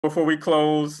Before we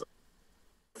close,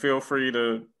 feel free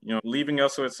to, leaving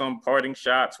us with some parting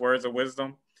shots, words of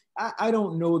wisdom. I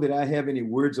don't know that I have any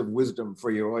words of wisdom for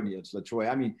your audience,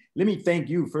 LaTroy. I mean, let me thank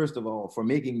you, first of all, for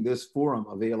making this forum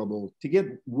available to get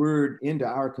word into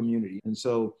our community. And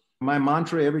so my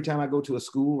mantra every time I go to a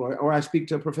school or I speak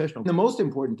to a professional, the most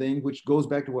important thing, which goes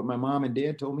back to what my mom and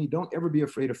dad told me, don't ever be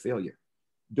afraid of failure.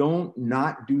 Don't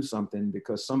not do something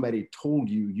because somebody told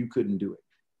you you couldn't do it.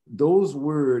 Those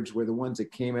words were the ones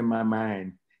that came in my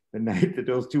mind the night that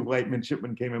those two white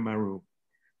midshipmen came in my room.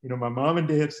 My mom and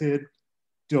dad said,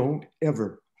 don't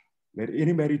ever let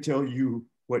anybody tell you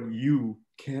what you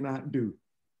cannot do.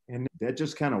 And that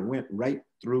just kind of went right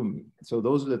through me. So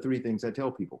those are the three things I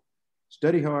tell people.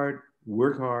 Study hard,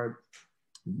 work hard,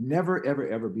 never, ever,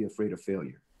 ever be afraid of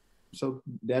failure. So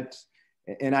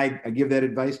I give that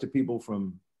advice to people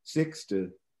from 6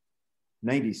 to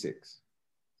 96.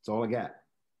 That's all I got.